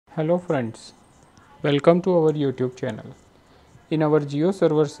Hello friends, welcome to our YouTube channel. In our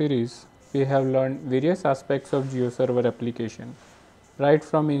GeoServer series, we have learned various aspects of GeoServer application, right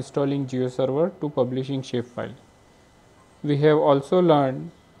from installing GeoServer to publishing shapefile. We have also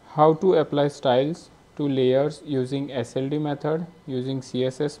learned how to apply styles to layers using SLD method, using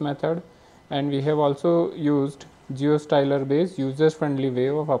CSS method, and we have also used GeoStyler based user-friendly way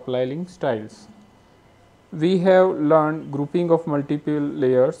of applying styles. We have learned grouping of multiple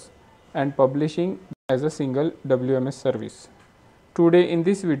layers and publishing as a single WMS service. Today in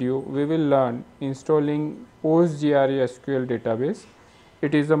this video we will learn installing PostgreSQL database.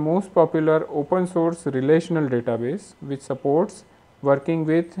 It is the most popular open source relational database which supports working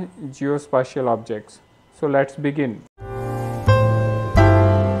with geospatial objects. So let's begin.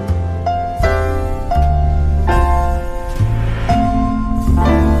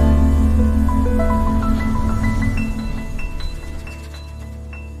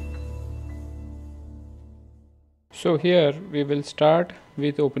 So here we will start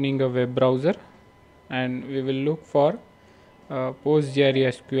with opening a web browser and we will look for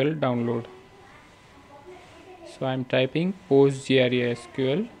PostgreSQL download. So I am typing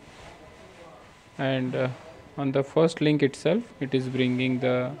PostgreSQL and on the first link itself it is bringing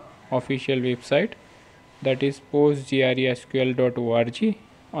the official website, that is postgresql.org.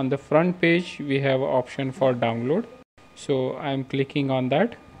 On the front page we have option for download, so I am clicking on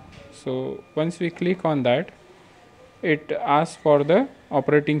that. So once we click on that, it asks for the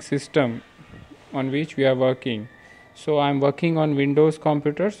operating system on which we are working. So I am working on Windows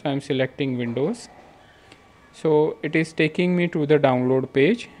computer, so I am selecting Windows. So it is taking me to the download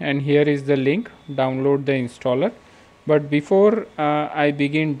page and here is the link, download the installer. But before I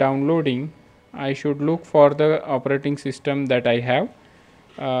begin downloading, I should look for the operating system that I have,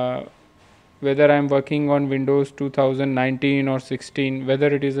 whether I am working on Windows 2019 or 16, whether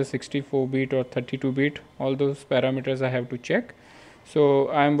it is a 64-bit or 32-bit, all those parameters I have to check. So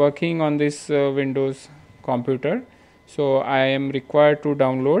I am working on this Windows computer, so I am required to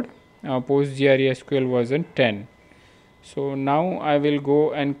download PostgreSQL version 10. So now I will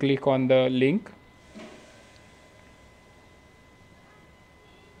go and click on the link.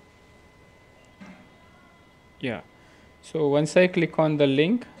 Yeah, so once I click on the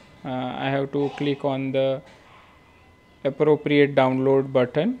link, I have to click on the appropriate download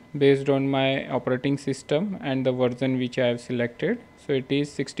button based on my operating system and the version which I have selected. So it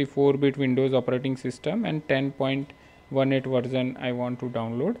is 64-bit Windows operating system and 10.18 version I want to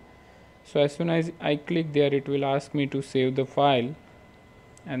download. So as soon as I click there, it will ask me to save the file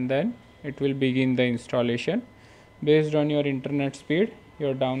and then it will begin the installation. Based on your internet speed,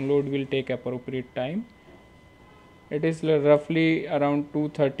 your download will take appropriate time. It is roughly around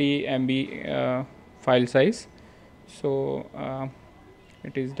 230 MB file size. So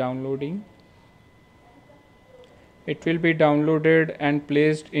it is downloading. It will be downloaded and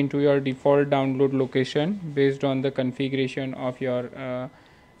placed into your default download location based on the configuration of your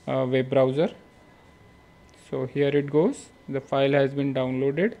web browser. So here it goes, the file has been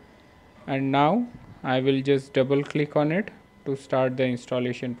downloaded and now I will just double click on it to start the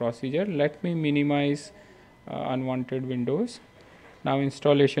installation procedure. Let me minimize unwanted windows. Now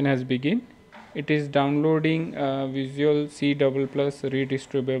installation has begun. It is downloading Visual C++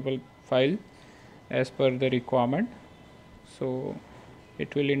 redistributable file as per the requirement. So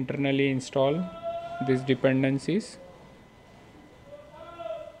it will internally install these dependencies.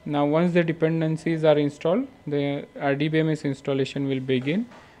 Now once the dependencies are installed, the RDBMS installation will begin,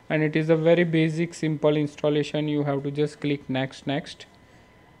 and it is a very basic simple installation. You have to just click next,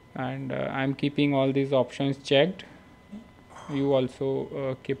 and I am keeping all these options checked. You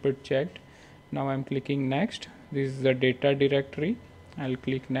also keep it checked. Now I am clicking next. This is the data directory. I'll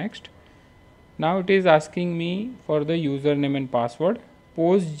click next. Now it is asking me for the username and password.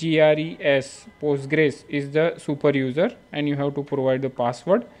 Postgres is the super user and you have to provide the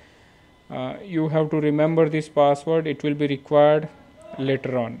password. You have to remember this password, it will be required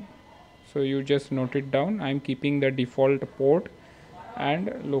later on, so you just note it down. I am keeping the default port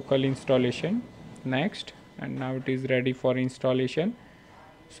and local installation. Next, and now it is ready for installation,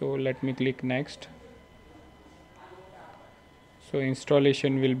 so let me click next. So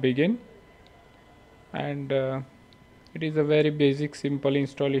installation will begin, and it is a very basic simple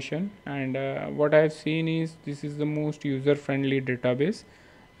installation, and what I have seen is this is the most user friendly database,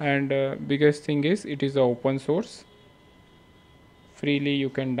 and biggest thing is it is open source. Freely you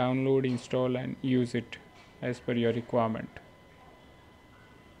can download, install and use it as per your requirement.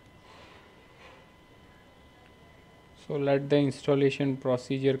 So let the installation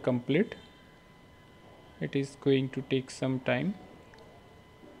procedure complete. It is going to take some time.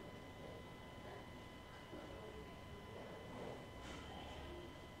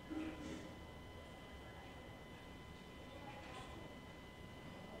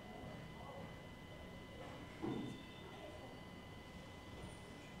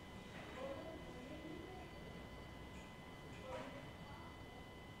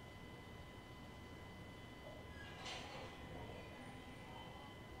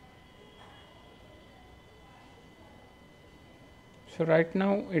 So right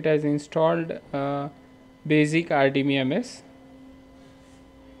now it has installed basic RDMS.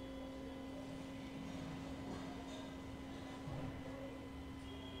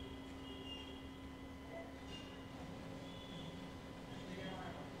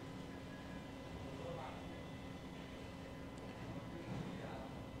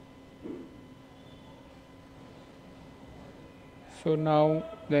 So now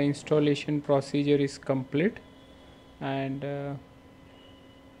the installation procedure is complete, and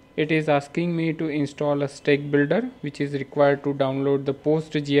it is asking me to install a stack builder, which is required to download the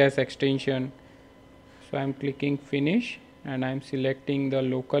PostgreSQL extension. So I am clicking finish and I am selecting the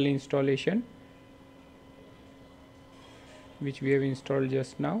local installation which we have installed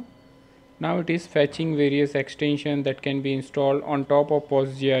just now. Now it is fetching various extensions that can be installed on top of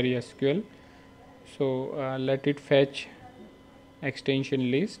PostgreSQL. So let it fetch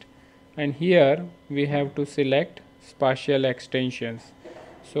extension list, and here we have to select spatial extensions.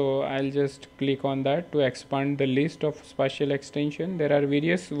 So I'll just click on that to expand the list of spatial extension. There are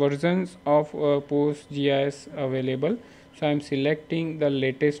various versions of PostGIS available. So I'm selecting the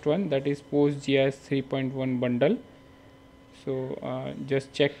latest one, that is PostGIS 3.1 bundle. So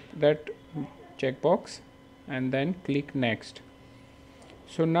just check that checkbox and then click next.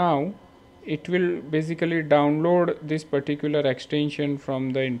 So now it will basically download this particular extension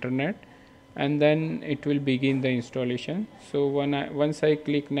from the internet, and then it will begin the installation. So once I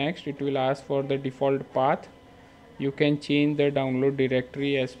click next, it will ask for the default path. You can change the download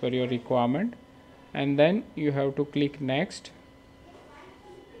directory as per your requirement, and then you have to click next.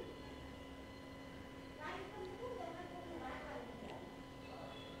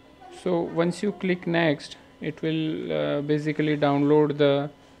 So once you click next, it will basically download the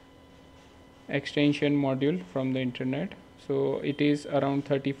extension module from the internet. So it is around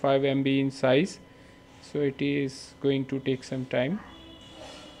 35 MB in size, so it is going to take some time.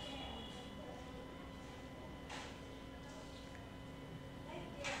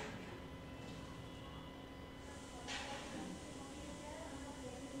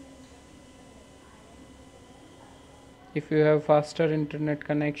 If you have faster internet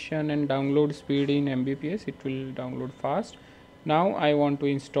connection and download speed in Mbps, it will download fast. Now I want to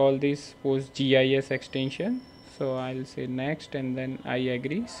install this PostGIS extension, so I'll say next and then I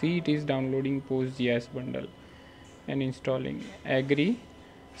agree. See, it is downloading PostGIS bundle and installing. Agree.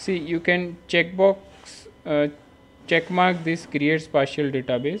 See, you can check mark this create spatial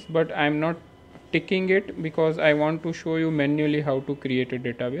database, but I'm not ticking it because I want to show you manually how to create a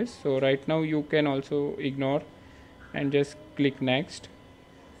database. So right now you can also ignore and just click next.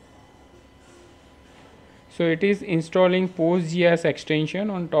 So it is installing PostGIS extension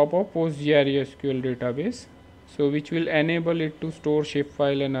on top of PostgreSQL database, so which will enable it to store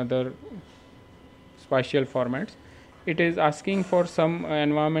shapefile and other spatial formats. It is asking for some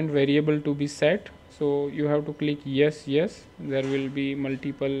environment variable to be set, so you have to click yes. There will be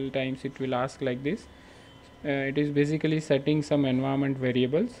multiple times it will ask like this. It is basically setting some environment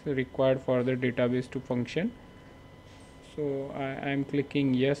variables required for the database to function. So I am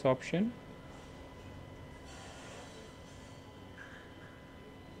clicking yes option.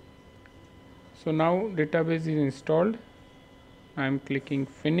 So now database is installed. I am clicking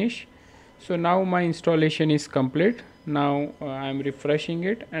finish. So now my installation is complete. Now I am refreshing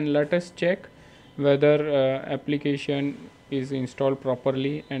it, and let us check whether application is installed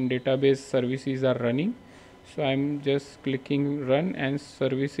properly and database services are running. So I am just clicking run and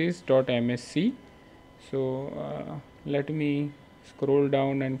services.msc. So let me scroll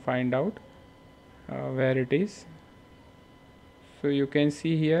down and find out where it is. So you can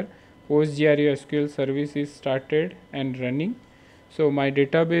see here PostgreSQL service is started and running. So my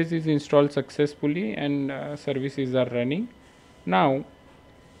database is installed successfully and services are running. Now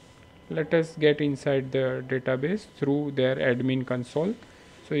let us get inside the database through their admin console.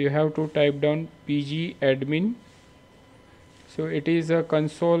 So you have to type down pgadmin. So it is a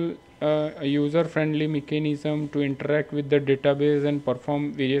console, a user-friendly mechanism to interact with the database and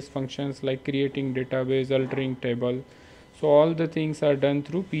perform various functions like creating database, altering table. So all the things are done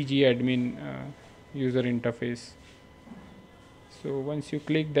through pgadmin user interface. So once you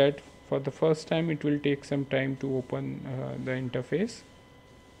click that, for the first time it will take some time to open the interface.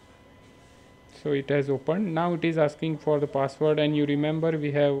 So it has opened. Now it is asking for the password, and you remember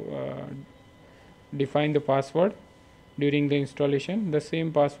we have defined the password during the installation. The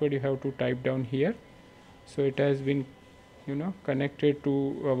same password you have to type down here. So it has been connected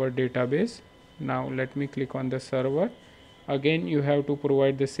to our database. Now let me click on the server. Again you have to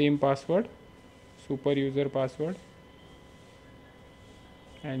provide the same password, super user password,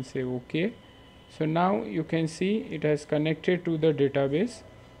 and say OK. So now you can see it has connected to the database.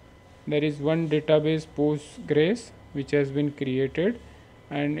 There is one database Postgres which has been created,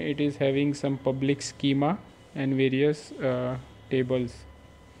 and it is having some public schema and various tables.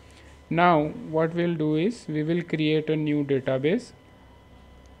 Now what we'll do is we will create a new database,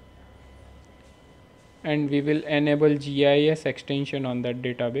 and we will enable GIS extension on that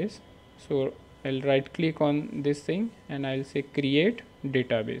database. So I'll right click on this thing and I'll say create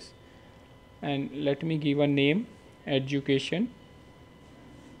database, and let me give a name, education,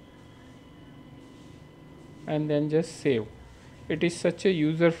 and then just save. It is such a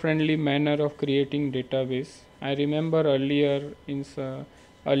user friendly manner of creating database. I remember earlier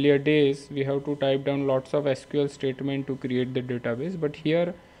days we have to type down lots of SQL statement to create the database, but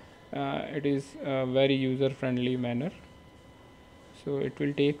here it is a very user friendly manner. So it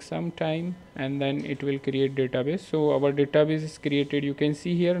will take some time and then it will create database. So our database is created. You can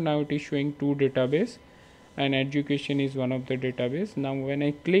see here now it is showing two database, and education is one of the database. Now when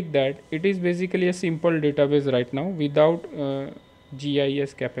I click that, it is basically a simple database right now without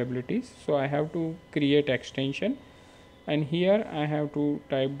GIS capabilities. So I have to create extension, and here I have to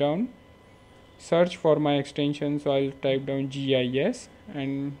type down, search for my extension. So I'll type down GIS,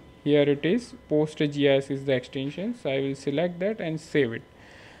 and here it is, PostgreSQL is the extension. So I will select that and save it.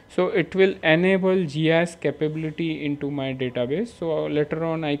 So it will enable GIS capability into my database. So later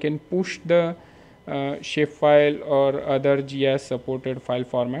on I can push the shapefile or other GIS supported file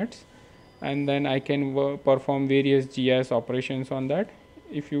formats, and then I can perform various GIS operations on that.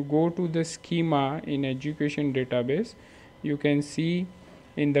 If you go to the schema in education database, you can see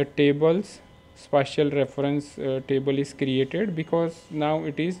in the tables spatial reference table is created, because now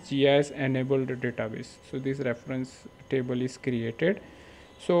it is GIS enabled database. So this reference table is created.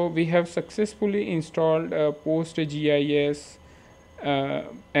 So we have successfully installed PostgreSQL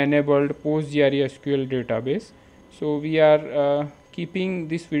enabled PostgreSQL database. So we are keeping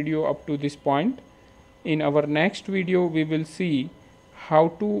this video up to this point. In our next video we will see how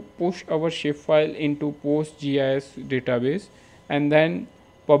to push our shapefile into PostGIS database and then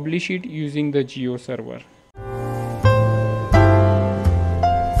publish it using the GeoServer.